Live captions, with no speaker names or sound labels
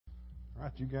All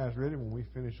right, you guys ready? When we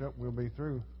finish up, we'll be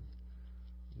through.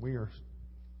 We are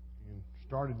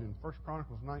started in 1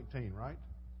 Chronicles 19, right?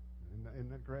 Isn't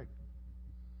that correct?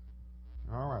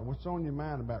 All right, what's on your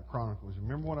mind about Chronicles?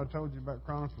 Remember what I told you about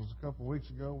Chronicles a couple of weeks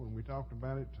ago when we talked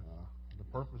about it, the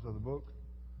purpose of the book?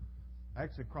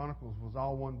 Actually, Chronicles was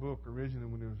all one book originally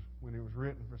when it was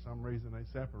written. For some reason, they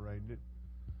separated it.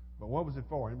 But what was it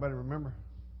for? Anybody remember?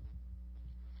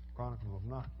 Chronicles of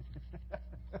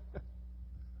Narnia.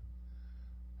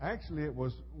 Actually, it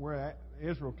was where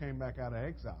Israel came back out of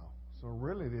exile. So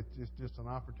really, it's just an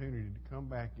opportunity to come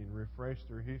back and refresh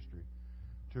their history,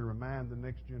 to remind the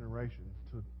next generation,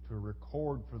 to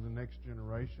record for the next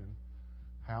generation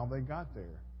how they got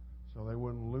there, so they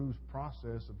wouldn't lose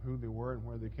process of who they were and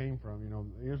where they came from. You know,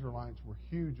 the Israelites were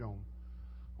huge on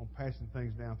passing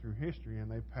things down through history, and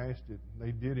they passed it.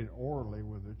 They did it orally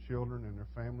with their children and their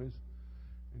families.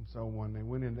 And so when they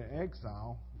went into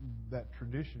exile, that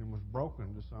tradition was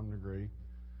broken to some degree.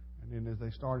 And then as they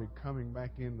started coming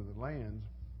back into the lands,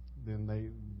 then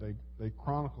they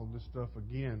chronicled this stuff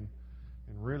again.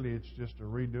 And really, it's just a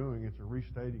redoing. It's a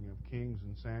restating of Kings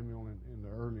and Samuel in the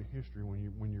early history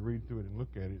when you read through it and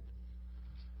look at it.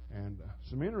 And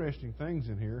some interesting things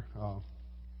in here.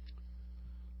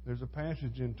 There's a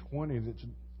passage in 20 that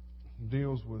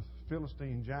deals with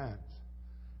Philistine giants.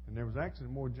 And there was actually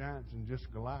more giants than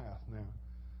just Goliath. Now,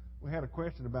 we had a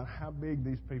question about how big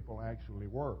these people actually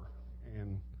were.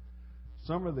 And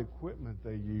some of the equipment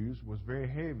they used was very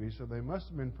heavy, so they must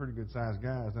have been pretty good-sized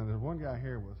guys. Now, there's one guy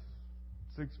here with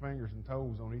 6 fingers and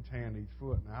toes on each hand, each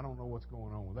foot. Now, I don't know what's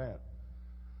going on with that.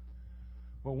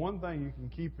 But one thing you can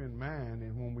keep in mind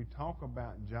is when we talk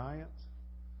about giants,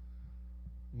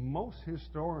 most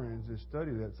historians that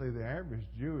study that say the average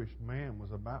Jewish man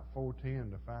was about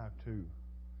 4'10" to 5'2".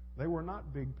 They were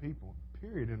not big people,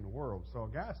 period, in the world. So a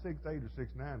guy 6'8" or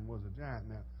 6'9" was a giant.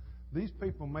 Now, these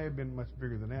people may have been much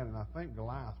bigger than that, and I think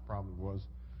Goliath probably was.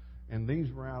 And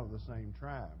these were out of the same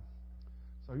tribe.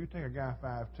 So you take a guy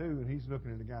 5'2", and he's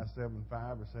looking at a guy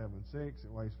 7'5" or 7'6",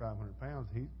 that weighs 500 pounds.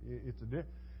 It's a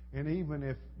difference. And even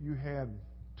if you had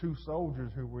 2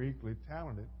 soldiers who were equally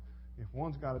talented, if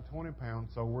one's got a 20-pound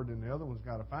sword and the other one's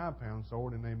got a 5-pound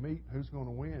sword, and they meet, who's going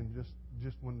to win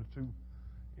just when the 2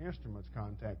 instruments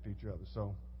contact each other?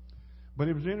 So, but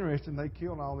it was interesting. They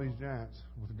killed all these giants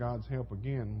with God's help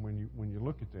again. When you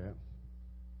look at that,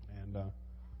 and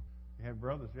you had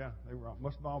brothers, yeah, they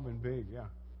must have all been big, yeah,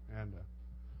 and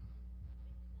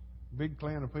big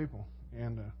clan of people,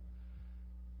 and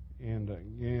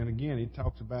again, he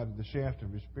talks about it, the shaft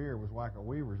of his spear was like a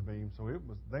weaver's beam. So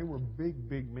they were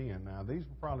big men. Now these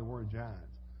probably were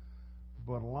giants,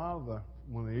 but a lot of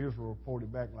when the Israel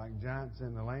reported back like giants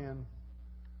in the land,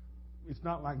 it's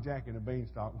not like Jack and the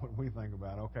Beanstalk, what we think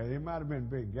about. Okay, they might have been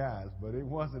big guys, but it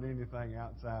wasn't anything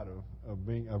outside of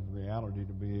being of reality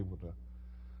to be able to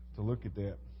look at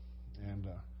that. And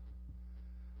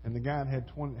the guy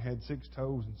had 6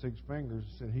 toes and 6 fingers.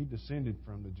 Said he descended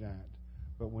from the giant.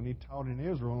 But when he taught in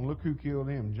Israel, and look who killed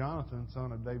him, Jonathan,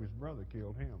 son of David's brother,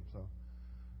 killed him. So,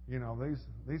 you know,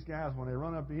 these guys, when they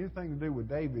run up to anything to do with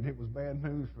David, it was bad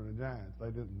news for the giants.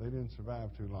 They didn't survive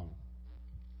too long.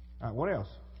 All right, what else?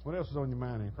 What else is on your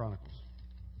mind in Chronicles?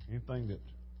 Anything that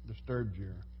disturbed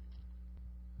you?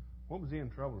 What was he in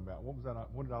trouble about? What was that?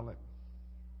 What did I let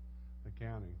the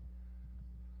county?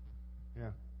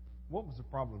 Yeah. What was the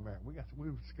problem there? We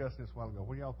were discussing this a while ago.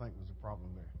 What do y'all think was the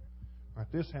problem there? All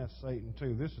right, this has Satan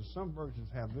too. Some versions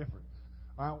have different.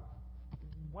 All right,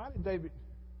 why did David?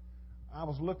 I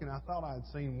was looking. I thought I had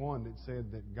seen one that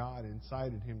said that God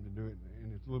incited him to do it,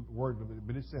 and it's a little bit worded,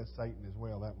 but it says Satan as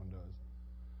well. That one does.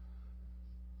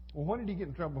 Well, what did he get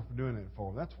in trouble for doing that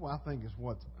for? That's what I think is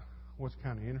what's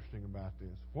kind of interesting about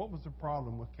this. What was the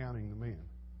problem with counting the men?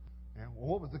 Yeah,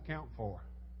 well, what was the count for?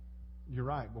 You're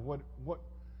right, but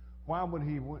why would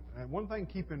he? One thing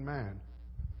to keep in mind.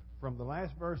 From the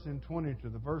last verse in 20 to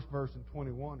the first verse in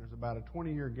 21, there's about a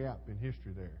 20-year gap in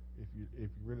history there, if you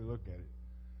really look at it.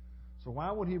 So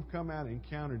why would he have come out and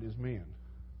counted his men?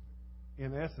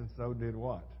 In essence, though, did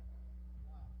what?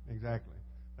 Exactly.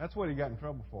 That's what he got in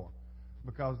trouble for.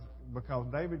 Because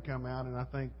David come out, and I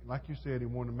think, like you said, he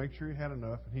wanted to make sure he had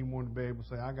enough, and he wanted to be able to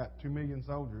say, I got 2 million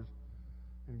soldiers.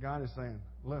 And God is saying,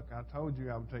 look, I told you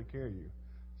I would take care of you.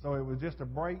 So it was just a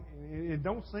break. It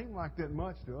don't seem like that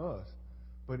much to us.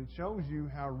 But it shows you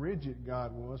how rigid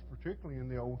God was, particularly in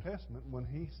the Old Testament. When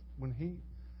He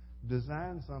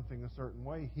designed something a certain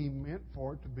way, He meant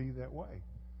for it to be that way.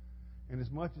 And as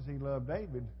much as He loved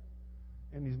David,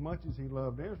 and as much as He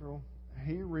loved Israel,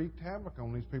 He wreaked havoc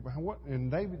on these people.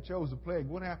 And David chose a plague.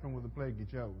 What happened with the plague he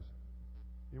chose?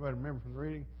 Anybody remember from the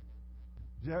reading?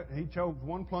 He chose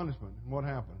one punishment. And what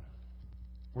happened?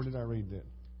 Where did I read that?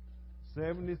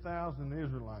 70,000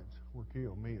 Israelites were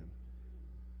killed, men.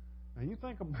 Now you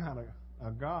think about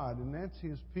a God, and that's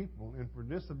His people, and for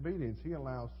disobedience, He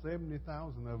allows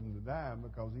 70,000 of them to die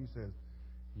because He says,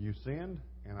 you sinned,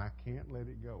 and I can't let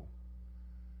it go.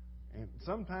 And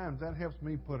sometimes that helps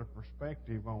me put a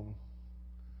perspective on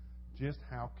just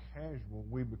how casual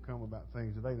we become about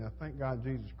things today. Now, thank God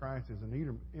Jesus Christ is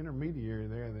an intermediary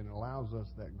there that allows us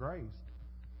that grace.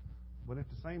 But at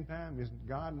the same time, is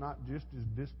God not just as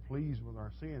displeased with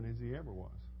our sin as He ever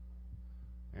was?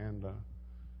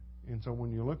 And so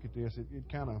when you look at this, it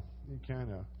kind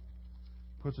of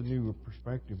puts a new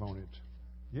perspective on it.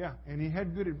 Yeah, and He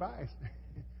had good advice,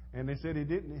 and they said He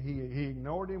didn't. He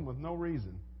ignored Him with no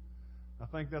reason. I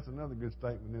think that's another good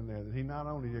statement in there, that He not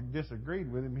only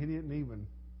disagreed with Him, He didn't even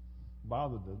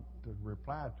bother to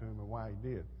reply to Him and why He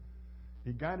did.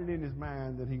 He got it in His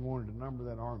mind that He wanted to number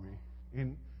that army.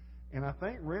 And I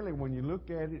think really when you look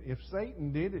at it, if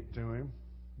Satan did it to Him,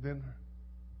 then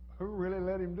who really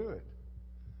let Him do it?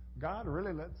 God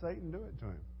really let Satan do it to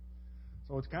Him.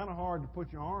 So it's kind of hard to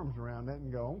put your arms around that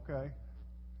and go, okay,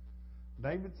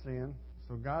 David sinned,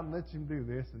 so God lets him do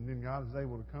this, and then God is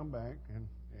able to come back. And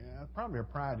probably a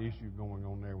pride issue going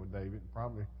on there with David,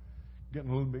 probably getting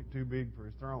a little bit too big for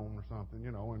his throne or something,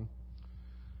 you know.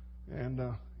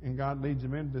 And God leads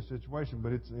him into this situation,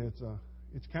 but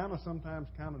it's kind of sometimes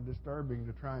kind of disturbing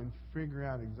to try and figure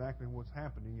out exactly what's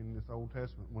happening in this Old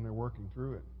Testament when they're working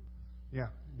through it. Yeah,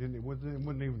 it wasn't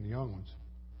even the young ones.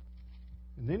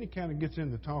 And then he kind of gets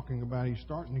into talking about he's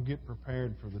starting to get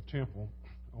prepared for the temple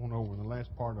on over the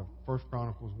last part of 1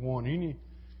 Chronicles 1.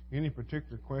 Any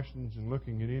particular questions in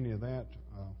looking at any of that?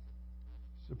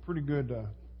 It's a pretty good,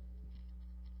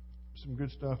 some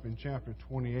good stuff in chapter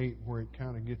 28 where it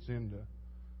kind of gets into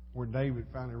where David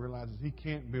finally realizes he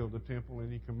can't build the temple,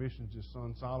 and he commissions his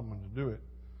son Solomon to do it.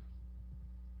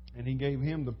 And he gave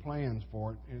him the plans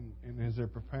for it, and as they're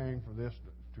preparing for this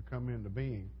to come into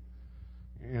being.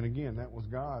 And again, that was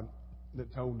God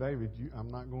that told David, I'm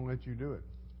not going to let you do it.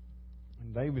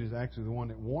 And David is actually the one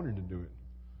that wanted to do it.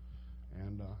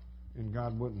 And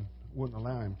God wouldn't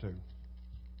allow him to.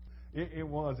 It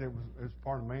was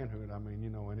part of manhood. I mean, you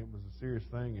know, and it was a serious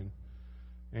thing.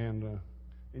 And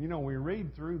you know, we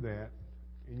read through that,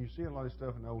 and you see a lot of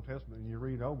stuff in the Old Testament, and you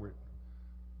read over it.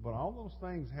 But all those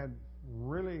things had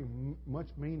really much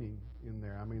meaning in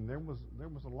there. I mean, there was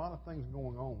a lot of things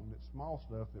going on, that small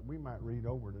stuff that we might read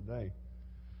over today.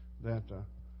 That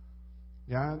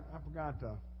I forgot.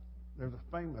 There's a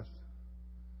famous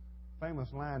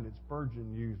line that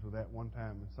Spurgeon used with that one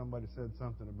time, and somebody said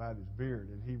something about his beard,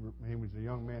 and he was a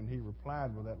young man, and he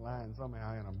replied with that line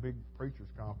somehow in a big preachers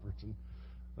conference, and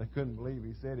they couldn't believe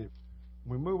he said it.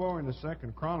 We move over into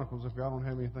 2 Chronicles, if y'all don't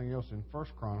have anything else in 1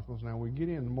 Chronicles. Now we get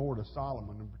in more to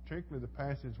Solomon, and particularly the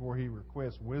passage where he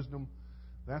requests wisdom.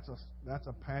 That's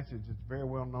a passage that's very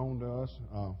well known to us.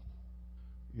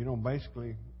 You know,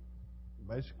 basically,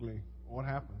 what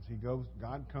happens?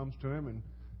 God comes to him and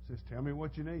says, "Tell me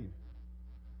what you need.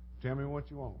 Tell me what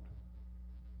you want."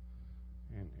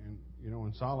 And you know,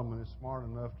 and Solomon is smart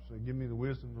enough to say, "Give me the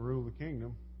wisdom to rule the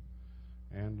kingdom."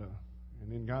 And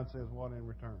then God says, "What in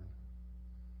return?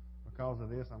 Because of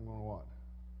this, I'm going to what?"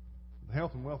 The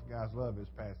health and wealth guys love this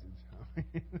passage. I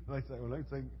mean, they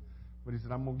say, but he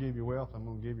said, "I'm going to give you wealth. I'm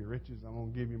going to give you riches. I'm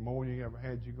going to give you more than you ever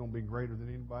had. You're going to be greater than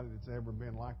anybody that's ever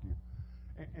been like you."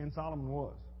 And Solomon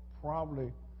was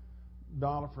probably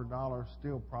dollar for dollar,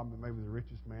 still probably maybe the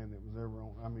richest man that was ever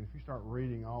on. I mean, if you start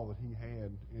reading all that he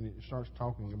had, and it starts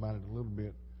talking about it a little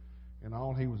bit, and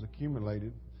all he was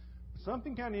accumulated,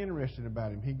 something kind of interesting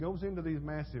about him. He goes into these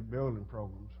massive building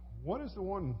programs. What is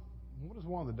one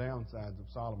of the downsides of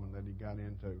Solomon that he got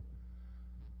into?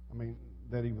 I mean,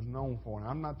 that he was known for. And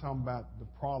I'm not talking about the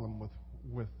problem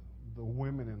with the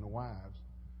women and the wives.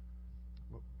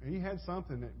 But he had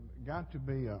something that got to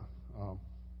be a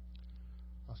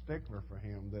stickler for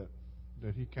him,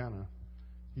 that he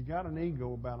got an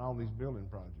ego about all these building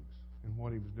projects and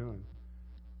what he was doing.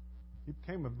 He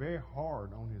became very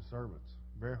hard on his servants,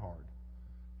 very hard.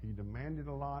 He demanded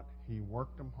a lot. He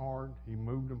worked them hard. He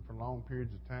moved them for long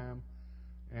periods of time,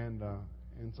 and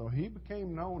so he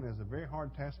became known as a very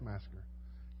hard taskmaster.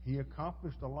 He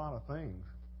accomplished a lot of things,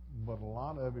 but a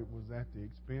lot of it was at the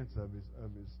expense of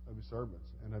his servants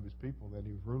and of his people that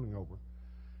he was ruling over.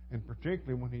 And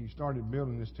particularly when he started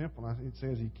building this temple, it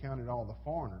says he counted all the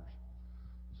foreigners.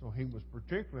 So he was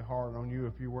particularly hard on you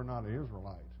if you were not an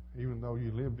Israelite, even though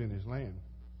you lived in his land.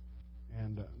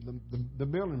 And the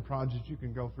building projects, you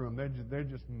can go through them. They're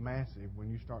just massive when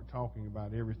you start talking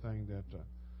about everything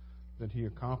that he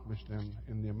accomplished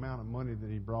and the amount of money that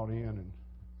he brought in. And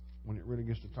when it really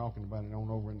gets to talking about it on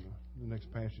over in the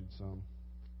next passage some.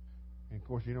 And of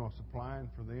course, supplying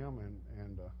for them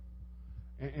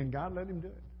and God let him do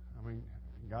it. I mean,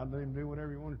 God let him do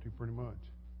whatever he wanted to, pretty much.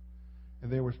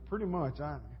 And there was pretty much,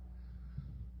 I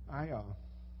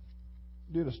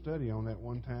did a study on that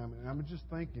one time, and I was just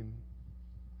thinking,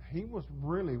 he was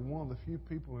really one of the few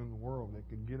people in the world that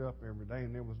could get up every day,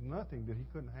 and there was nothing that he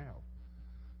couldn't have.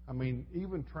 I mean,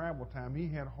 even travel time, he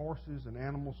had horses and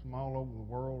animals from all over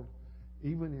the world,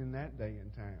 even in that day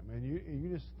and time. And you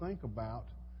just think about,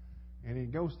 and he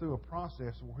goes through a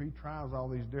process where he tries all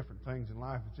these different things in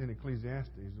life. It's in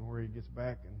Ecclesiastes, where he gets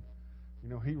back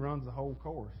and, he runs the whole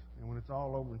course. And when it's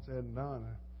all over and said and done,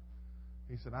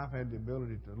 he said, I've had the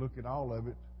ability to look at all of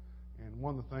it. And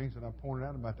one of the things that I pointed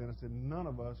out about that, I said, none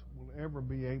of us will ever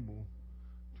be able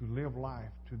to live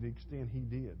life to the extent he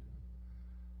did.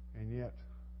 And yet,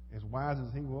 as wise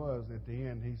as he was, at the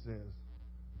end, he says,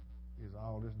 is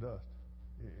all this dust.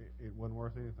 It wasn't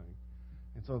worth anything.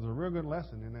 And so there's a real good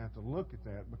lesson in that to look at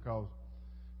that, because,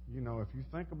 if you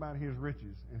think about his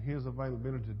riches and his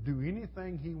availability to do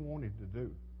anything he wanted to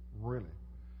do, really,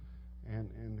 and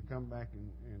to come back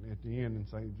and at the end and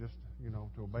say, just,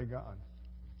 to obey God,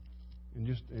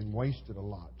 and wasted a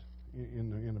lot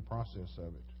in the process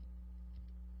of it.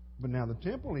 But now the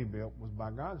temple he built was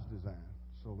by God's design,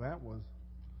 so that was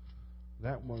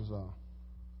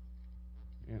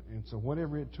and so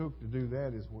whatever it took to do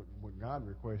that is what God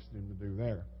requested him to do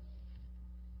there.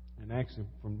 And actually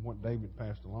from what David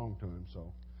passed along to him.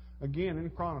 So again, in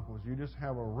Chronicles, you just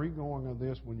have a regoing of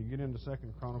this. When you get into 2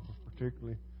 Chronicles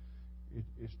particularly,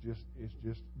 it's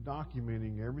just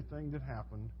documenting everything that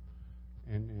happened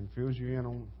and fills you in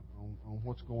on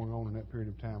what's going on in that period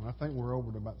of time. And I think we're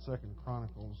over to about 2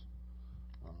 Chronicles.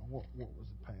 What was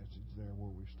the passage there where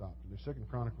we stopped today? 2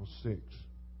 Chronicles 6.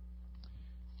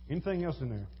 Anything else in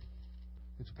there?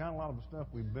 It's kind of a lot of the stuff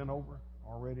we've been over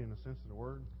already in the sense of the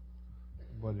word,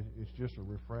 but it's just a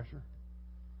refresher.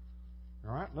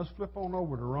 All right, let's flip on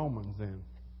over to Romans then.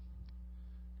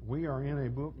 We are in a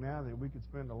book now that we could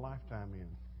spend a lifetime in.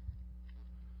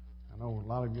 I know a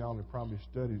lot of y'all have probably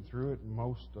studied through it, and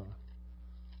most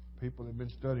people have been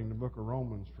studying the book of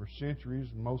Romans for centuries.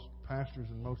 Most pastors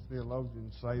and most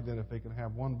theologians say that if they could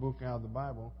have one book out of the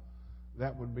Bible,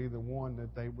 that would be the one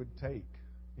that they would take.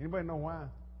 Anybody know why?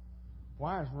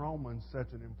 Why is Romans such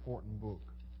an important book?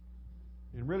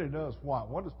 It really does what?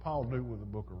 What does Paul do with the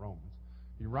book of Romans?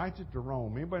 He writes it to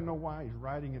Rome. Anybody know why he's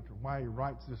writing it? Why he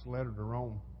writes this letter to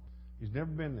Rome? He's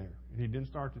never been there, and he didn't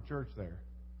start the church there.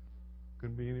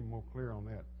 Couldn't be any more clear on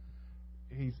that.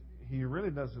 He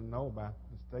really doesn't know about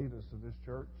the status of this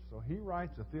church, so he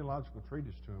writes a theological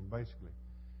treatise to them. Basically,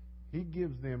 he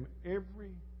gives them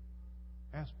every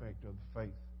aspect of the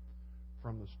faith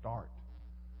from the start.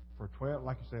 For 12,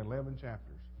 like you say, 11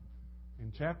 chapters.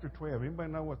 In chapter 12,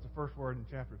 anybody know what the first word in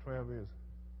chapter 12 is?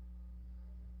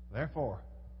 Therefore,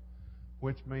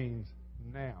 which means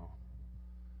now.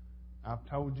 I've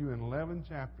told you in 11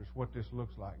 chapters what this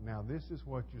looks like. Now, this is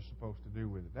what you're supposed to do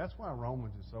with it. That's why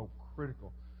Romans is so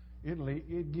critical.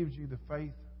 It gives you the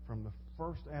faith from the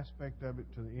first aspect of it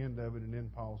to the end of it, and then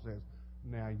Paul says,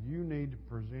 now you need to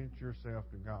present yourself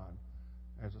to God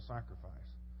as a sacrifice.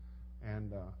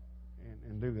 And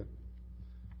do that.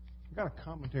 I've got a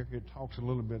commentary here that talks a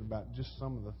little bit about just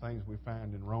some of the things we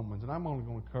find in Romans, and I'm only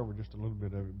going to cover just a little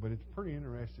bit of it, but it's pretty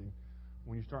interesting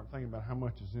when you start thinking about how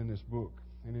much is in this book.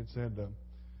 And it said,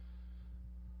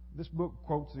 this book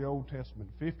quotes the Old Testament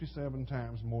 57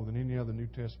 times more than any other New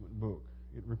Testament book.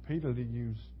 It repeatedly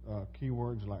used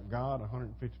keywords like God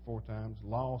 154 times,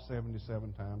 law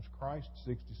 77 times, Christ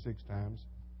 66 times,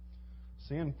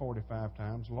 sin 45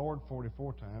 times, Lord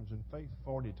 44 times, and faith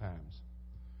 40 times.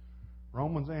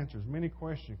 Romans answers many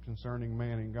questions concerning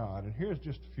man and God. And here's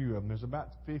just a few of them. There's about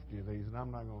 50 of these, and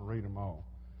I'm not going to read them all.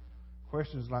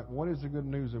 Questions like, what is the good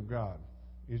news of God?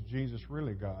 Is Jesus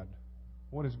really God?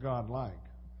 What is God like?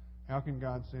 How can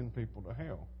God send people to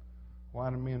hell? Why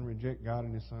do men reject God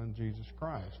and His Son, Jesus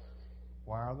Christ?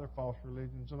 Why are there false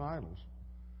religions and idols?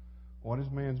 What is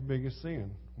man's biggest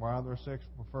sin? Why are there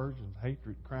sexual perversions,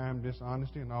 hatred, crime,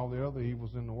 dishonesty, and all the other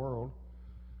evils in the world?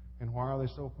 And why are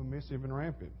they so permissive and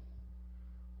rampant?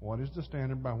 What is the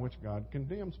standard by which God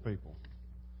condemns people?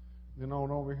 Then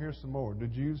on over here some more. Do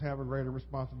Jews have a greater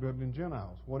responsibility than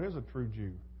Gentiles? What is a true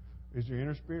Jew? Is there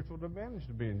inner spiritual advantage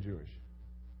to being Jewish?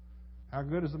 How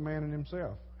good is a man in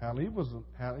himself? How evil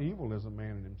is a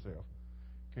man in himself?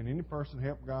 Can any person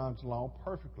help God's law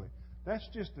perfectly? That's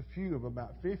just a few of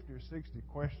about 50 or 60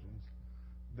 questions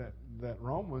that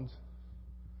Romans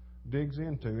digs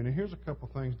into. And here's a couple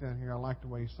things down here. I like the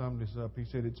way he summed this up. He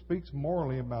said it speaks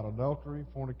morally about adultery,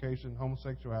 fornication,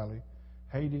 homosexuality,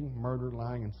 hating, murder,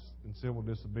 lying, and civil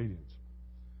disobedience.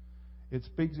 It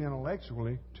speaks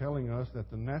intellectually, telling us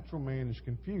that the natural man is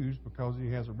confused because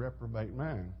he has a reprobate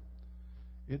mind.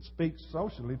 It speaks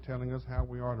socially, telling us how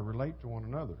we are to relate to one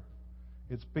another.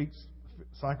 It speaks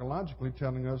psychologically,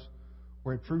 telling us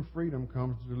where true freedom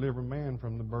comes to deliver man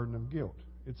from the burden of guilt.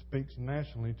 It speaks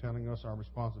nationally, telling us our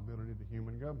responsibility to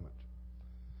human government.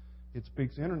 It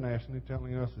speaks internationally,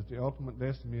 telling us that the ultimate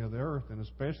destiny of the earth, and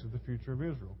especially the future of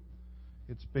Israel.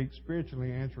 It speaks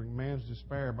spiritually, answering man's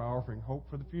despair by offering hope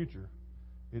for the future.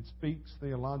 It speaks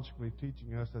theologically,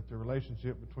 teaching us that the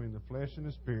relationship between the flesh and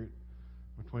the spirit,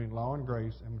 between law and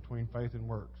grace, and between faith and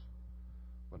works.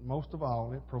 But most of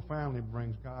all, it profoundly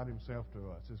brings God Himself to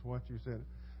us, is what you said.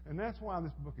 And that's why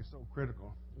this book is so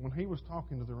critical. When he was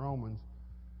talking to the Romans,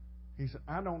 he said,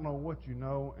 I don't know what you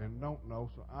know and don't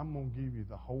know, so I'm going to give you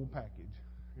the whole package.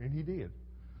 And he did.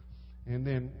 And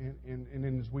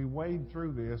then as we wade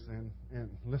through this, and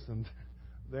listen,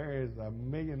 there is a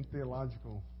million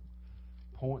theological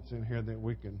points in here that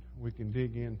we can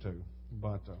dig into.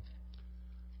 But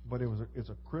it's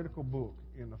a critical book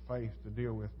in the faith to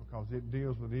deal with, because it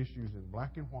deals with issues in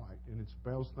black and white, and it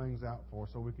spells things out for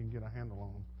us so we can get a handle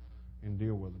on them and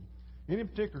deal with them. Any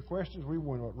particular questions? We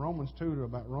went at Romans 2 to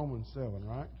about Romans 7,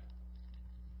 right?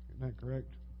 Isn't that correct?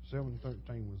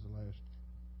 7:13 was the last.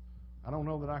 I don't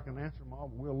know that I can answer them all,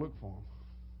 but we'll look for them.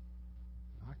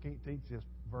 I can't teach this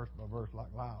verse by verse like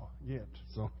Lyle yet.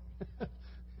 So,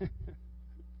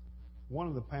 one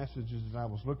of the passages that I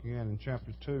was looking at in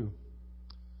chapter 2,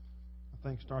 I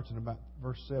think starts in about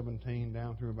verse 17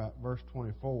 down through about verse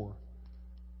 24.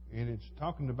 And it's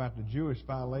talking about the Jewish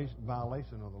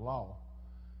violation of the law.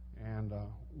 And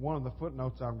one of the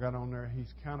footnotes I've got on there,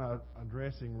 he's kind of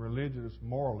addressing religious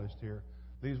moralists here.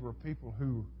 These were people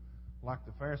who, like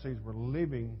the Pharisees, were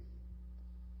living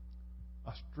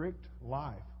a strict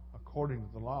life according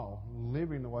to the law,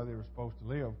 living the way they were supposed to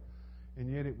live,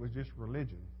 and yet it was just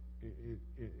religion.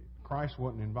 Christ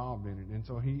wasn't involved in it. And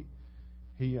so he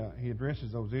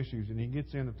addresses those issues, and he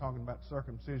gets into talking about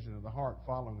circumcision of the heart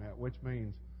following that, which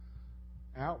means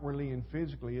outwardly and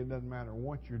physically, it doesn't matter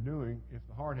what you're doing if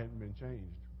the heart hadn't been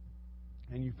changed.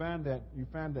 And you find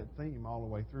that theme all the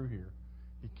way through here.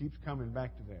 He keeps coming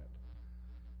back to that,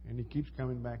 and he keeps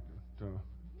coming back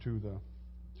to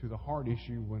the heart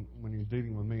issue when he's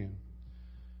dealing with men.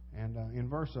 And in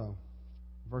verse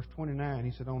 29,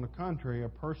 he said, "On the contrary, a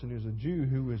person is a Jew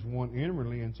who is one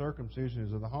inwardly, and circumcision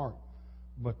is of the heart,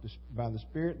 but by the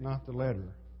Spirit, not the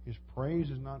letter. His praise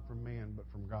is not from man, but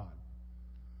from God."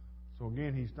 So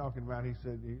again, he's talking about, he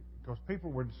said, because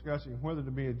people were discussing whether to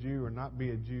be a Jew or not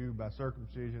be a Jew by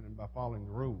circumcision and by following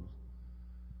the rules.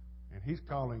 And he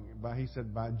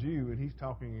said by Jew, and he's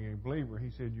talking a believer. He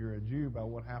said you're a Jew by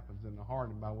what happens in the heart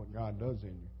and by what God does in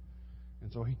you.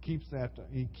 And so he keeps that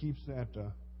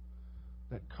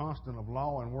constant of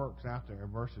law and works out there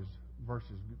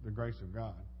versus the grace of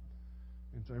God.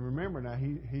 And so remember now,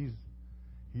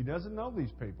 he doesn't know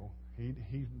these people.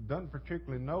 He doesn't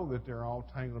particularly know that they're all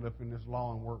tangled up in this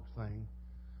law and works thing,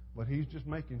 but he's just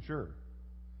making sure.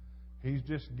 He's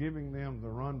just giving them the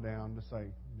rundown to say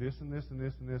this and this and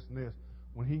this and this and this.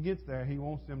 When he gets there, he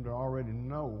wants them to already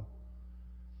know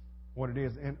what it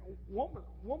is. And what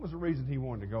was the reason he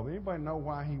wanted to go? Anybody know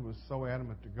why he was so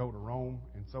adamant to go to Rome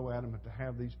and so adamant to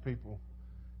have these people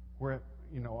where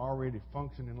already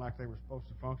functioning like they were supposed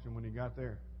to function when he got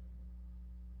there?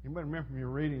 Anybody remember from your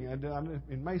reading?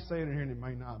 It may say it in here and it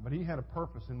may not, but he had a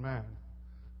purpose in mind.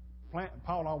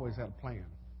 Paul always had a plan.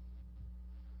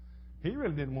 He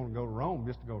really didn't want to go to Rome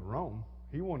just to go to Rome.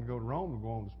 He wanted to go to Rome to go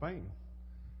on to Spain.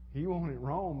 He wanted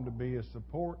Rome to be his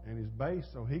support and his base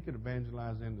so he could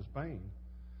evangelize into Spain.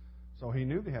 So he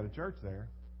knew they had a church there,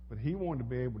 but he wanted to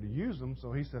be able to use them.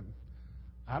 So he said,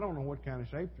 I don't know what kind of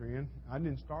shape they're in. I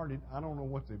didn't start it. I don't know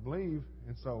what they believe.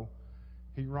 And so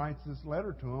he writes this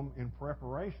letter to them in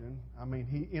preparation. I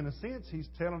mean, in a sense, he's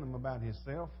telling them about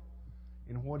himself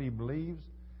and what he believes.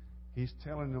 He's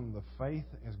telling them the faith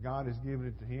as God has given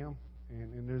it to him.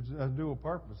 And there's a dual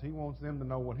purpose. He wants them to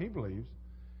know what he believes.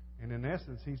 And in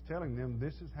essence, he's telling them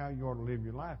this is how you ought to live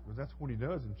your life. Because that's what he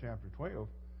does in chapter 12.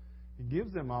 He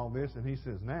gives them all this and he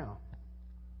says, now,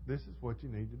 this is what you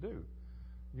need to do.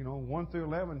 1 through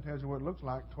 11 tells you what it looks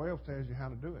like. 12 tells you how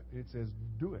to do it. It says,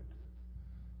 do it.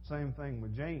 Same thing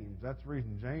with James. That's the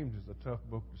reason James is a tough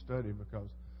book to study, because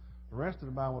the rest of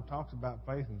the Bible talks about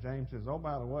faith, and James says, oh,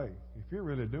 by the way, if you're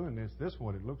really doing this, this is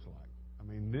what it looks like. I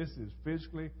mean, this is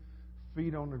physically,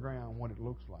 feet on the ground, what it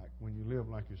looks like when you live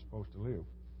like you're supposed to live.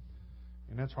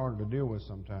 And that's harder to deal with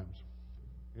sometimes.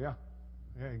 Yeah,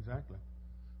 exactly.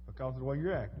 Because of the way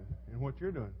you're acting and what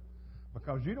you're doing.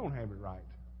 Because you don't have it right.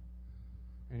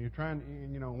 And you're trying,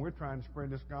 we're trying to spread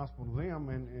this gospel to them,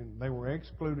 and they were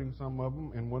excluding some of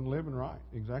them and wasn't living right.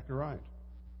 Exactly right.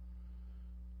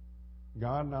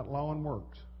 God, not law and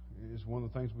works, is one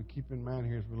of the things we keep in mind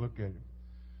here as we look at it.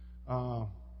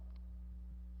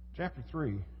 Chapter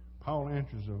 3, Paul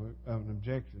answers an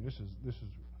objection. This is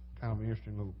kind of an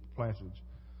interesting little passage.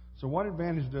 So what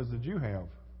advantage does the Jew have?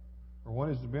 Or what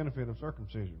is the benefit of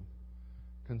circumcision?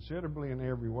 Considerably in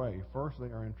every way. First, they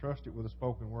are entrusted with the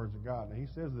spoken words of God. Now, he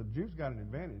says the Jews got an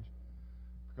advantage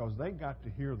because they got to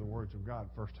hear the words of God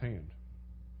firsthand.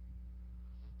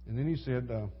 And then he said,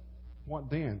 what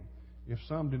then? If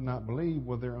some did not believe,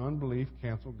 will their unbelief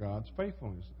cancel God's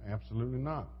faithfulness? Absolutely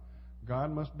not.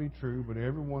 God must be true, but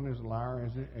everyone is a liar,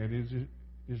 as it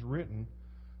is written,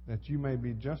 that you may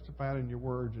be justified in your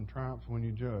words and triumph when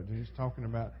you judge. And he's talking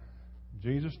about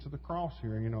Jesus to the cross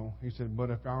here. He said, but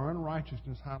if our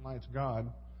unrighteousness highlights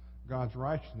God's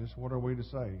righteousness, what are we to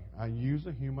say? I use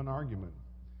a human argument.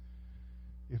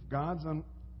 Is God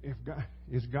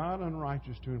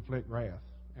unrighteous to inflict wrath?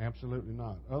 Absolutely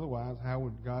not. Otherwise, how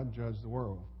would God judge the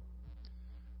world?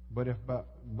 But if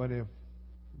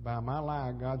by my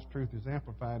lie God's truth is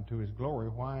amplified to His glory,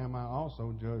 why am I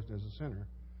also judged as a sinner?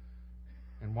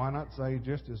 And why not say,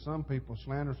 just as some people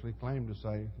slanderously claim to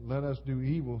say, let us do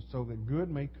evil so that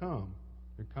good may come,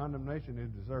 the condemnation is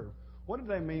deserved. What did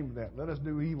they mean by that? Let us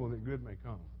do evil that good may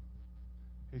come.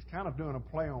 He's kind of doing a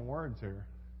play on words here.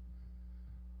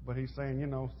 But he's saying,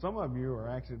 some of you are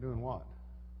actually doing what?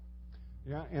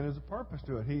 Yeah, and there's a purpose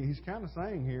to it. He's kind of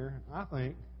saying here, I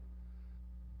think,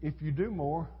 if you do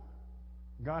more,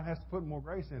 God has to put more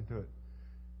grace into it.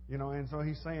 And so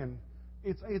he's saying,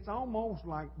 it's almost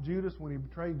like Judas when he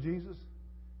betrayed Jesus.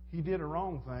 He did a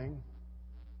wrong thing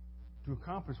to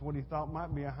accomplish what he thought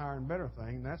might be a higher and better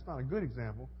thing. That's not a good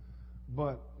example,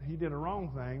 but he did a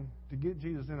wrong thing to get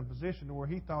Jesus in a position where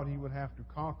he thought he would have to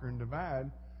conquer and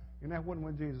divide, and that wasn't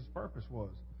what Jesus' purpose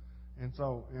was. And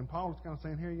Paul was kind of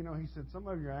saying here, he said, some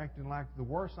of you are acting like the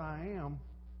worse I am,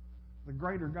 the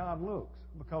greater God looks,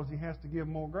 because He has to give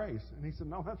more grace. And he said,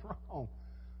 no, that's wrong.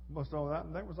 But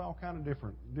there was all kind of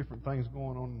different things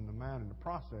going on in the mind and the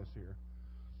process here.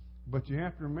 But you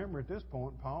have to remember at this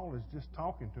point, Paul is just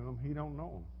talking to them. He don't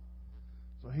know them.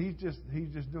 So he's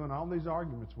just doing all these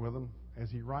arguments with them as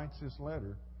he writes this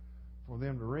letter for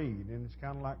them to read. And it's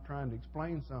kind of like trying to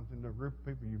explain something to a group of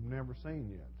people you've never seen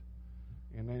yet.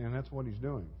 And that's what he's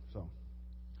doing. So,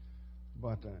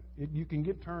 but you can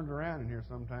get turned around in here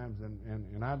sometimes,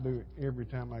 and I do every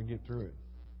time I get through it.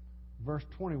 Verse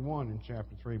 21 in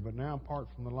chapter 3, but now apart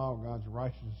from the law, God's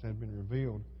righteousness had been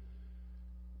revealed,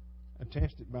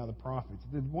 attested by the prophets.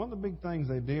 One of the big things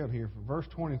they did here, for verse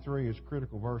 23 is a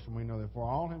critical verse, and we know that, for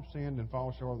all have sinned and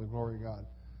fall short of the glory of God.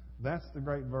 That's the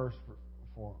great verse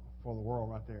for the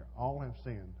world right there. All have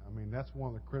sinned. I mean, that's one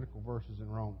of the critical verses in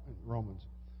Romans.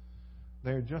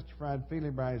 They are justified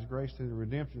freely by His grace through the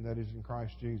redemption that is in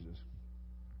Christ Jesus.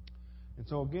 And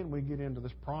so again, we get into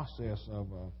this process of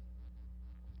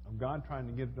God trying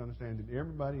to get us to understand that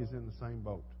everybody is in the same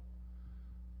boat.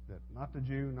 That not the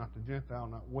Jew, not the Gentile,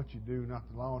 not what you do, not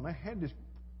the law. And they had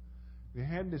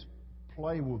this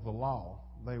play with the law.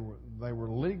 They were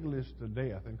legalists to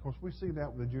death. And of course, we see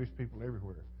that with the Jewish people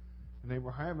everywhere. And they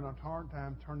were having a hard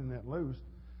time turning that loose.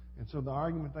 And so the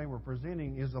argument they were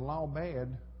presenting is the law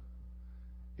bad.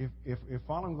 If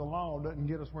following the law doesn't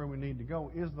get us where we need to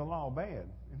go, is the law bad?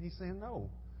 And he's saying no.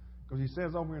 Because he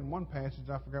says over in one passage,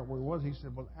 I forgot where it was, he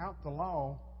said, without the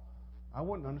law, I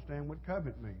wouldn't understand what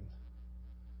covet means.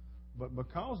 But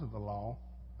because of the law,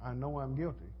 I know I'm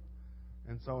guilty.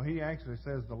 And so he actually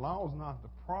says the law is not the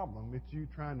problem, it's you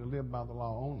trying to live by the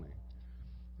law only.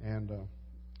 And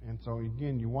so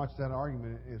again, you watch that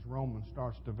argument as Romans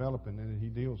starts developing, and he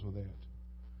deals with that.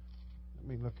 Let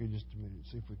me look here just a minute,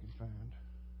 see if we can find.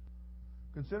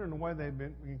 Considering the way they've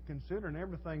been, considering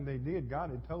everything they did,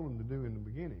 God had told them to do in the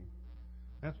beginning.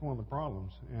 That's one of the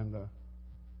problems. And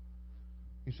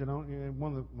he said,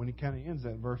 when he kind of ends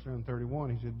that verse there in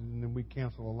 31, he said, and then we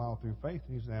cancel the law through faith.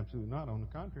 And he said, absolutely not. On the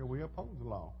contrary, we uphold the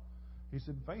law. He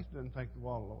said, faith doesn't take the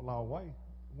law away.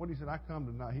 What he said,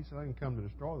 he said, I didn't come to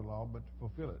destroy the law, but to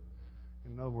fulfill it.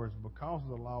 In other words, because of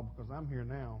the law, because I'm here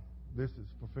now, this is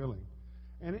fulfilling.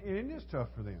 And it is tough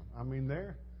for them. I mean,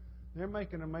 they're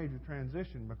making a major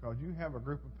transition because you have a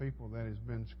group of people that has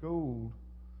been schooled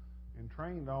and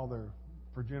trained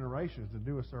for generations to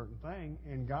do a certain thing,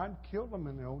 and God killed them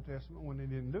in the Old Testament when they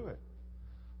didn't do it.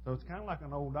 So it's kind of like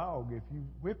an old dog. If you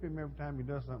whip him every time he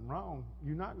does something wrong,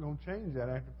 you're not going to change that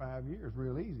after 5 years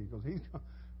real easy, because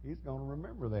he's going to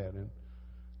remember that.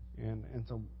 And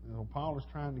so Paul is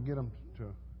trying to get them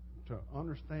to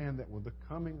understand that with the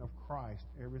coming of Christ,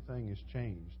 everything is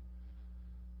changed.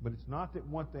 But it's not that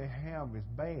what they have is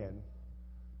bad,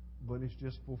 but it's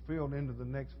just fulfilled into the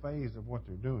next phase of what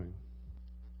they're doing.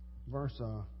 Verse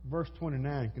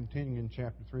 29, continuing in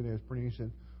chapter 3, there is pretty. He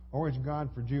said, "Or is God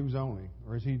for Jews only,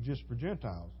 or is He just for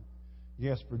Gentiles?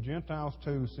 Yes, for Gentiles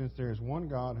too, since there is one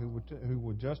God who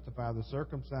would justify the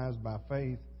circumcised by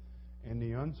faith and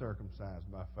the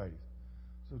uncircumcised by faith."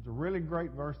 So it's a really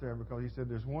great verse there, because he said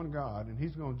there's one God, and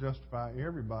He's going to justify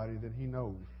everybody that He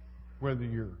knows, whether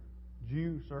you're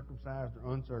Jew, circumcised,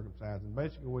 or uncircumcised. And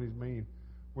basically what He's meaning,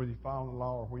 whether you follow the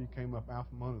law or where you came up out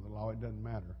from under the law, it doesn't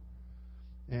matter.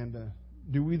 And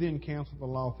do we then cancel the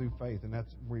law through faith? And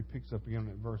that's where he picks up again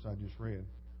that verse I just read.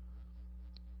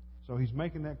 So he's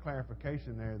making that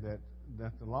clarification there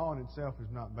that the law in itself is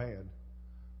not bad,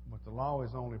 but the law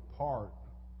is only part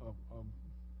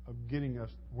of getting us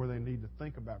where they need to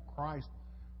think about Christ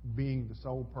being the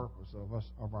sole purpose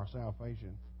of our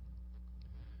salvation.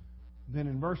 Then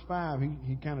in verse 5,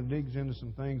 he kind of digs into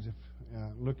some things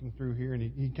looking through here, and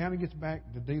he kind of gets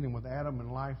back to dealing with Adam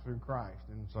and life through Christ.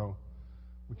 And so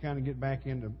we kind of get back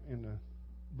into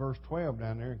verse 12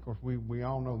 down there. Of course, we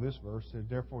all know this verse. It says,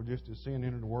 "Therefore, just as sin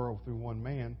entered the world through one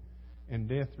man, and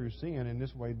death through sin, in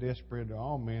this way death spread to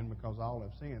all men because all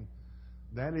have sinned."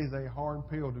 That is a hard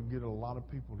pill to get a lot of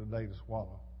people today to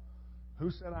swallow.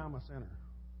 Who said I'm a sinner?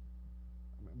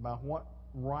 By what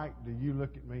right do you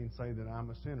look at me and say that I'm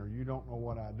a sinner? You don't know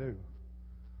what I do.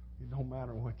 It don't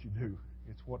matter what you do.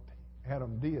 It's what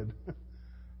Adam did.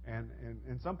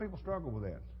 and some people struggle with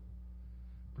that,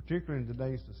 particularly in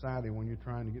today's society when you're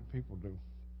trying to get people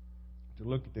to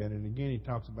look at that. And again, he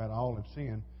talks about all have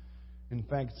sinned. In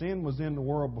fact, sin was in the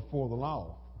world before the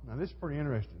law. Now, this is pretty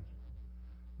interesting.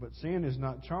 But sin is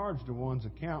not charged to one's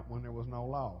account when there was no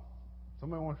law.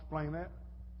 Somebody want to explain that?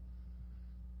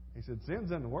 He said,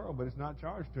 sin's in the world, but it's not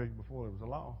charged to you before there was a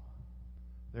law.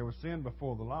 There was sin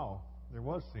before the law. There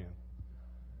was sin.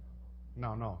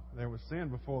 No. There was sin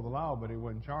before the law, but it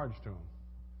wasn't charged to them.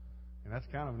 And that's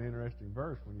kind of an interesting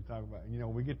verse when you talk about,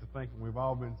 we get to thinking we've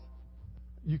all been,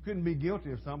 you couldn't be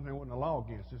guilty of something there wasn't a law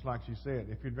against, just like she said.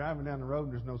 If you're driving down the road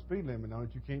and there's no speed limit on it,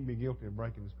 you can't be guilty of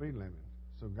breaking the speed limit.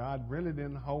 So God really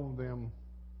didn't hold them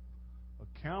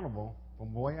accountable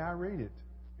from the way I read it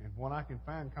and what I can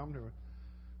find come to it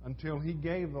until He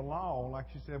gave the law, like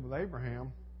she said with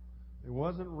Abraham. It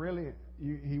wasn't really,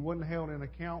 he wasn't held in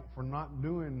account for not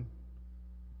doing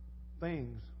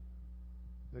things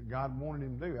that God wanted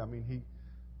him to do. I mean,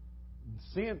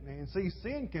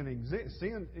 sin can exist.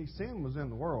 Sin was in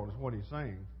the world, is what he's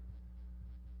saying.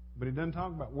 But he doesn't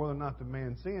talk about whether or not the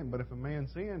man sinned. But if a man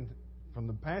sinned, from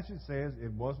the passage says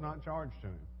it was not charged to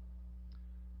him.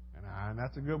 And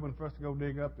that's a good one for us to go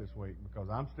dig up this week, because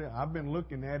I've been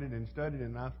looking at it and studying,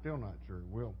 and I'm still not sure.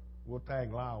 We'll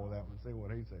tag Lyle with that one and see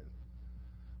what he says.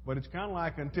 But it's kind of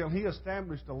like until he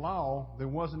established a law, there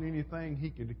wasn't anything he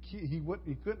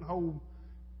couldn't hold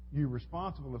you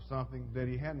responsible of something that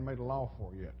he hadn't made a law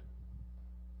for yet.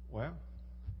 Well,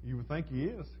 you would think he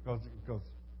is,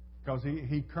 because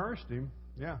he cursed him,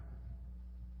 yeah.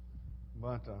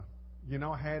 But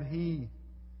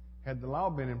had the law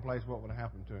been in place, what would have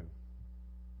happened to him?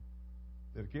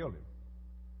 They'd have killed him.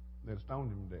 They'd have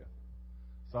stoned him to death.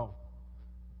 So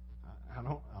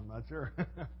I'm not sure.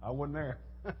 I wasn't there.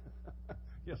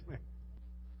 Yes, ma'am.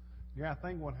 Yeah, I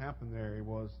think what happened there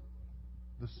was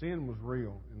the sin was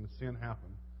real and the sin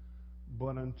happened.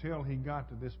 But until he got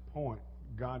to this point,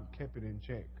 God kept it in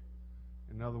check.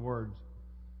 In other words,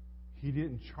 He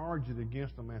didn't charge it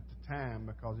against them at the time,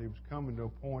 because he was coming to a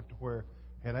point to where,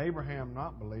 had Abraham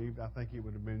not believed, I think he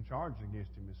would have been charged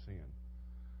against him as sin.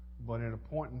 But at a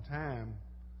point in time,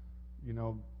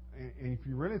 and if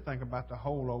you really think about the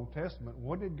whole Old Testament,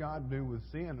 what did God do with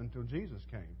sin until Jesus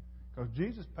came? Because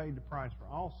Jesus paid the price for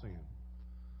all sin.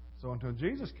 So until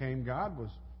Jesus came, God was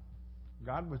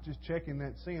just checking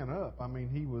that sin up. I mean,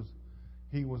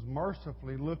 He was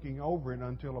mercifully looking over it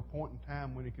until a point in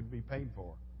time when it could be paid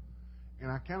for.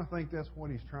 And I kind of think that's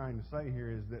what he's trying to say here,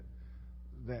 is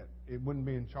that it wouldn't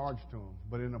be in charge to them.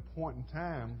 But in a point in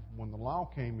time, when the law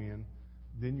came in,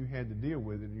 then you had to deal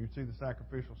with it. And you'd see the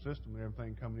sacrificial system and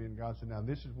everything coming in. God said, now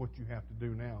this is what you have to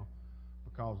do now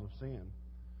because of sin.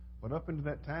 But up into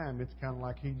that time, it's kind of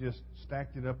like He just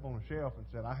stacked it up on a shelf and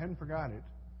said, I hadn't forgot it,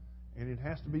 and it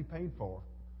has to be paid for.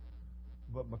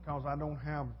 But because I don't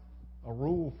have a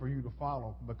rule for you to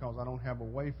follow, because I don't have a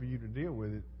way for you to deal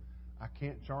with it, I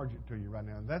can't charge it to you right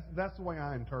now. That's the way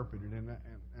I interpret it,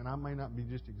 and I may not be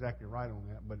just exactly right on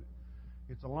that, but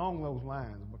it's along those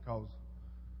lines, because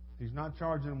he's not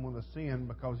charging them with a sin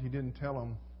because he didn't tell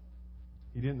them,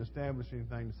 he didn't establish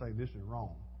anything to say this is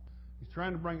wrong. He's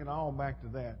trying to bring it all back to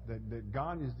that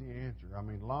God is the answer. I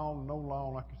mean, law, no law,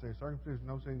 like you say, circumcision,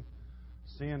 no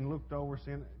sin looked over,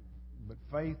 sin, but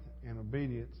faith and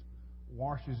obedience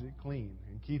washes it clean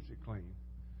and keeps it clean.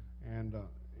 And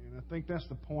I think that's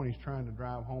the point he's trying to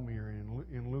drive home here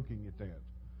in looking at that.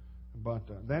 But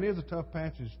that is a tough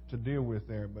passage to deal with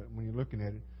there, but when you're looking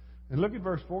at it. And look at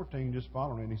verse 14, just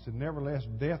following it. He said, nevertheless,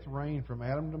 death reigned from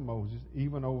Adam to Moses,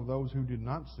 even over those who did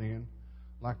not sin,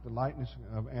 like the likeness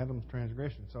of Adam's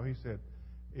transgression. So he said,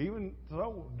 even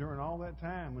so, during all that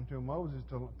time until Moses,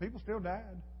 people still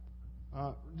died.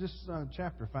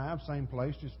 Chapter 5, same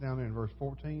place, just down there in verse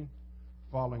 14,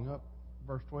 following up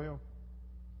verse 12.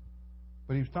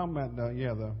 But he was talking about,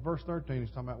 the verse 13, he's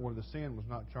talking about where the sin was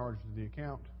not charged to the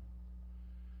account.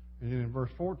 And then in verse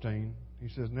 14, he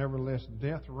says, nevertheless,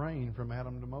 death reigned from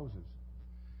Adam to Moses,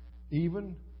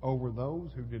 even over those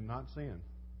who did not sin.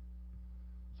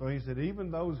 So he said,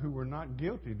 even those who were not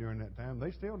guilty during that time,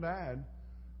 they still died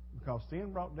because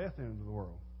sin brought death into the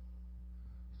world.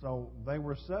 So they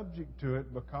were subject to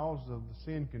it because of the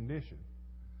sin condition.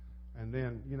 And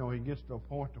then, he gets to a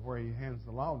point to where he hands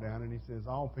the law down and he says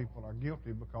all people are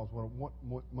guilty because of what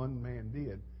one man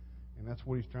did. And that's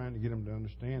what he's trying to get them to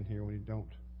understand here when he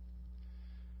don't.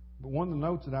 But one of the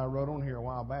notes that I wrote on here a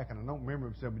while back, and I don't remember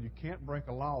if it said, but you can't break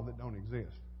a law that don't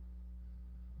exist.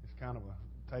 It's kind of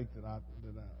a take that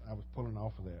I was pulling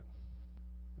off of that.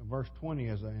 Verse 20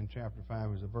 in chapter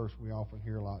 5 is a verse we often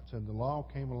hear a lot. It said, the law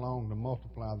came along to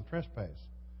multiply the trespass.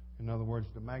 In other words,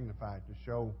 to magnify it, to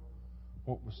show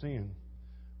what was sin.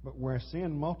 But where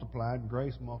sin multiplied,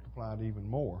 grace multiplied even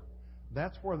more.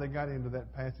 That's where they got into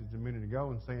that passage a minute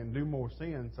ago and saying, do more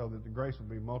sin so that the grace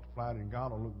will be multiplied and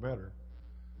God will look better.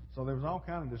 So there was all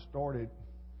kind of distorted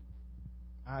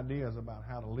ideas about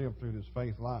how to live through this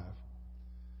faith life.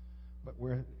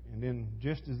 And then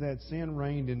just as that sin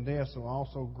reigned in death, so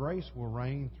also grace will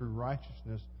reign through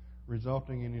righteousness,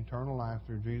 resulting in eternal life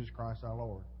through Jesus Christ our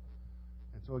Lord.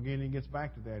 And so again, he gets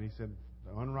back to that. He said,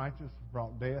 the unrighteous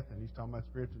brought death, and he's talking about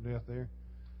spiritual death there.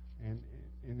 And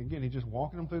again, he's just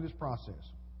walking them through this process.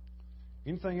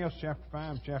 Anything else, chapter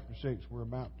 5, chapter 6, we're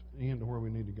about to end to where we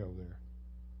need to go there.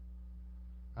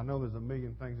 I know there's a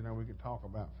million things in there we could talk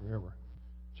about forever.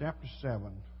 Chapter 7,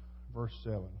 verse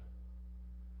 7.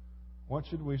 What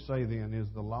should we say then? Is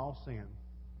the law sin?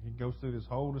 He goes through this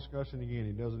whole discussion again.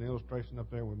 He does an illustration up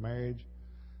there with marriage.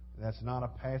 That's not a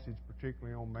passage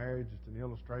particularly on marriage. It's an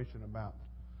illustration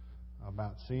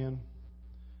about sin.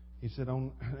 He said,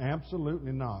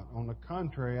 absolutely not. On the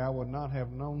contrary, I would not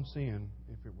have known sin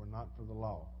if it were not for the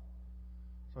law.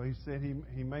 So he said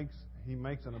he makes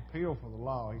an appeal for the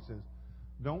law. He says,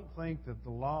 don't think that the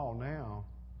law now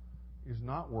is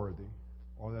not worthy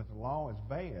or that the law is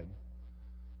bad.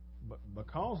 But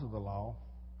because of the law,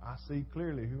 I see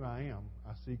clearly who I am.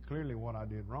 I see clearly what I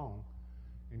did wrong.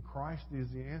 And Christ is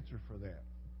the answer for that.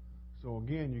 So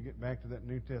again, you get back to that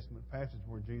New Testament passage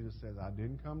where Jesus says, I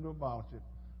didn't come to abolish it.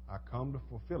 I come to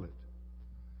fulfill it.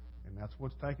 And that's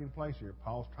what's taking place here.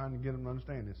 Paul's trying to get them to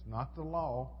understand it's not the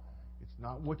law. It's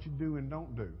not what you do and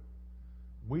don't do.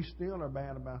 We still are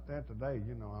bad about that today.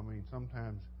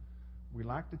 Sometimes we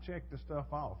like to check the stuff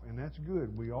off, and that's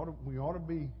good. We ought to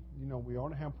be, we ought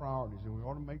to have priorities, and we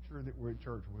ought to make sure that we're at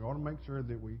church. We ought to make sure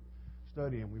that we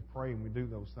study and we pray and we do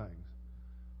those things.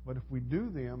 But if we do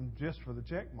them just for the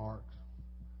check marks,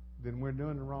 then we're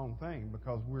doing the wrong thing,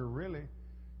 because we're really,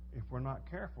 if we're not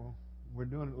careful, we're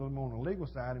doing it a little more on the legal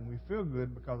side, and we feel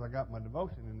good because I got my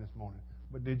devotion in this morning.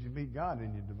 But did you meet God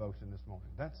in your devotion this morning?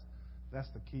 That's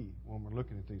the key when we're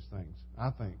looking at these things,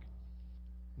 I think.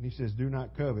 And he says, do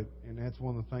not covet. And that's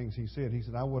one of the things he said. He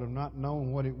said, I would have not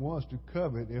known what it was to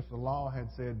covet if the law had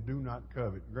said, do not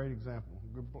covet. Great example.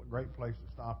 Great place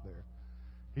to stop there.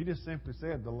 He just simply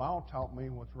said, the law taught me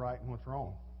what's right and what's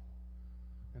wrong.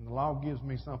 And the law gives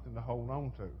me something to hold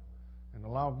on to. And the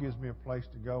law gives me a place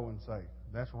to go and say,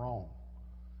 that's wrong.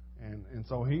 And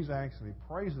so he's actually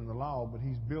praising the law, but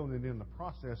he's building it in the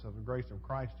process of the grace of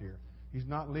Christ here. He's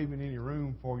not leaving any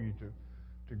room for you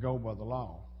to go by the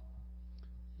law.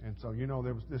 And so,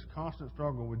 there was this constant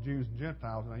struggle with Jews and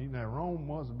Gentiles. Now, Rome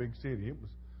was a big city.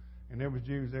 And there was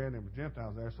Jews there and there were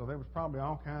Gentiles there. So there was probably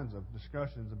all kinds of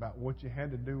discussions about what you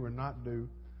had to do or not do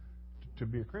to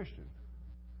be a Christian.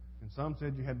 And some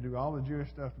said you had to do all the Jewish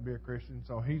stuff to be a Christian.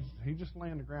 So he's just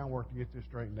laying the groundwork to get this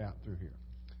straightened out through here.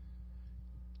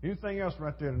 Anything else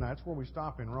right there tonight? That's where we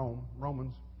stop in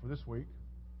Romans for this week.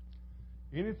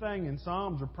 Anything in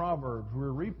Psalms or Proverbs,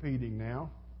 we're repeating now.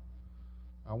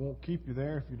 I won't keep you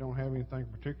there if you don't have anything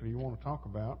particular you want to talk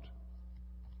about.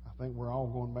 I think we're all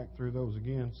going back through those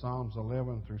again, Psalms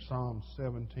 11 through Psalms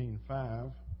 17:5.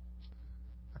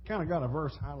 I kind of got a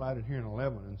verse highlighted here in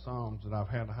 11 in Psalms that I've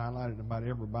had highlighted in about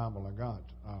every Bible I got.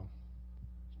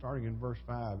 Starting in verse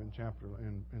 5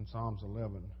 in Psalms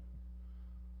 11.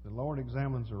 The Lord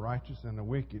examines the righteous and the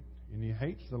wicked, and He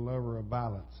hates the lover of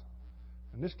violence.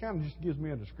 And this kind of just gives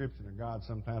me a description of God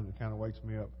sometimes. It kind of wakes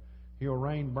me up. He'll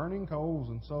rain burning coals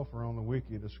and sulfur on the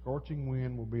wicked. A scorching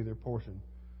wind will be their portion.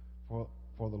 For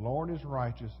the Lord is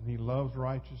righteous, and He loves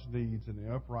righteous deeds, and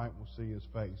the upright will see His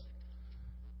face.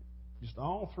 Just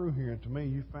all through here, to me,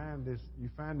 you find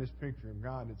this picture of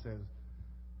God that says,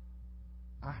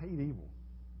 I hate evil.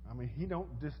 I mean, He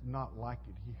don't just not like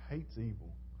it. He hates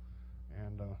evil.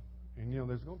 And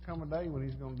there's going to come a day when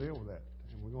He's going to deal with that.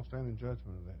 And we're going to stand in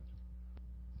judgment of that.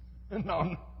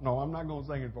 No, I'm not going to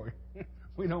sing it for you.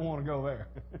 We don't want to go there.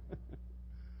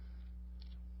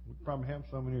 We probably have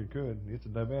someone here that could. It's a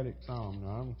Davidic psalm.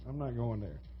 No, I'm not going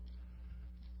there.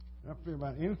 I feel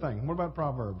about anything. What about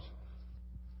Proverbs?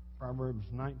 Proverbs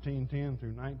 19:10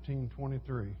 through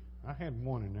 19:23. I had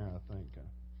one in there, I think.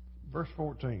 Verse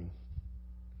 14.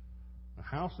 A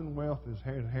house and wealth is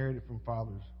inherited from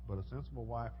fathers, but a sensible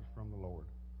wife is from the Lord.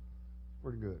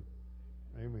 Pretty good.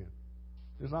 Amen.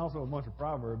 There's also a bunch of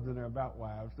proverbs in there about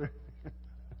wives too.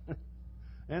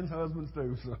 And husbands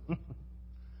too. So.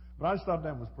 But I just thought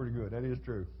that was pretty good. That is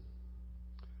true.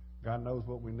 God knows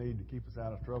what we need to keep us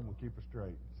out of trouble and keep us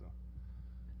straight. So,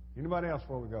 anybody else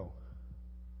before we go?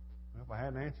 Well, if I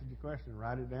hadn't answered your question,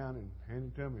 write it down and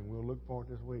hand it to me, and we'll look for it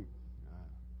this week.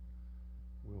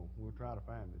 We'll try to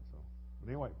find it. So, but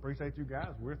anyway, appreciate you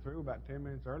guys. We're through about 10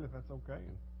 minutes early, if that's okay.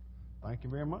 And thank you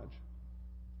very much.